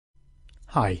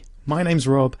Hi, my name's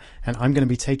Rob and I'm going to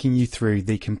be taking you through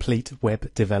the complete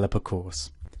web developer course.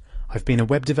 I've been a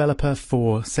web developer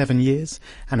for 7 years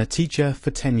and a teacher for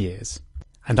 10 years.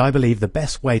 And I believe the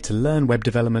best way to learn web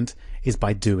development is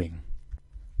by doing.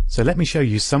 So let me show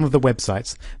you some of the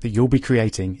websites that you'll be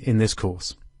creating in this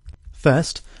course.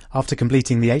 First, after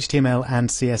completing the HTML and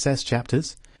CSS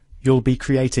chapters, you'll be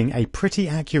creating a pretty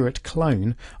accurate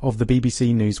clone of the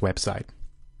BBC News website.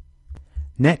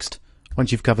 Next,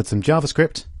 once you've covered some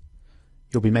JavaScript,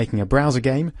 you'll be making a browser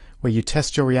game where you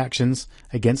test your reactions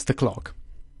against the clock.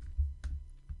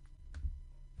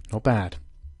 Not bad.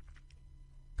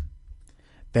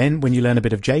 Then, when you learn a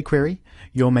bit of jQuery,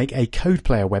 you'll make a code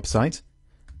player website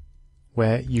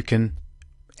where you can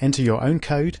enter your own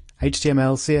code,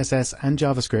 HTML, CSS and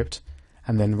JavaScript,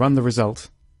 and then run the result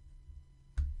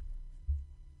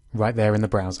right there in the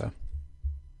browser.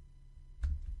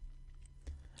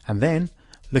 And then,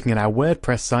 looking at our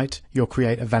WordPress site, you'll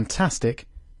create a fantastic,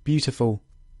 beautiful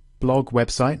blog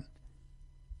website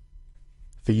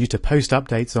for you to post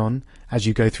updates on as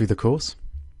you go through the course.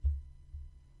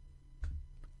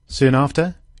 Soon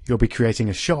after, you'll be creating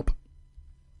a shop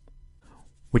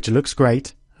which looks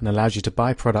great and allows you to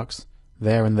buy products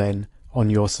there and then on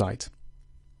your site.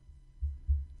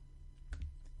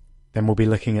 Then we'll be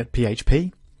looking at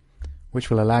PHP, which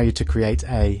will allow you to create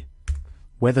a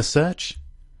weather search,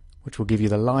 which will give you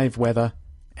the live weather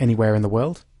anywhere in the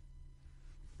world.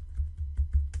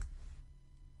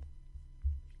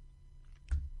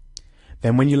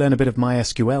 Then when you learn a bit of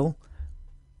MySQL,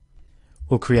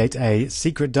 we'll create a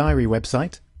secret diary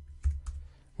website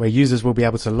where users will be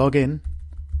able to log in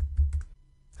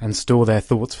and store their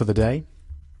thoughts for the day.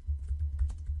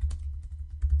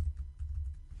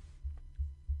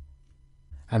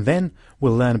 And then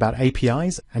we'll learn about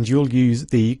APIs, and you'll use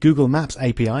the Google Maps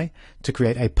API to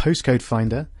create a postcode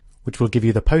finder which will give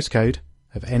you the postcode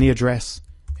of any address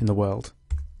in the world.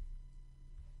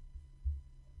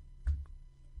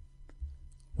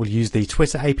 We'll use the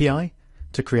Twitter API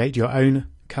to create your own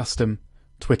custom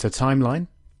Twitter timeline.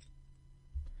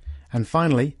 And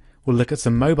finally, we'll look at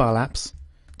some mobile apps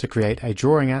to create a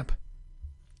drawing app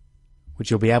which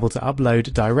you'll be able to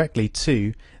upload directly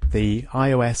to the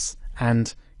iOS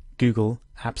and Google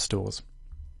App Stores.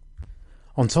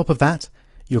 On top of that,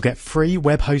 you'll get free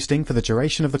web hosting for the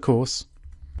duration of the course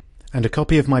and a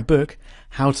copy of my book,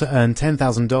 How to Earn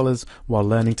 $10,000 While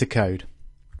Learning to Code.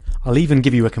 I'll even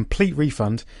give you a complete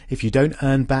refund if you don't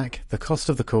earn back the cost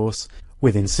of the course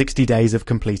within 60 days of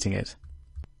completing it.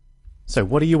 So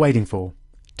what are you waiting for?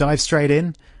 Dive straight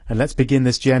in and let's begin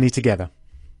this journey together.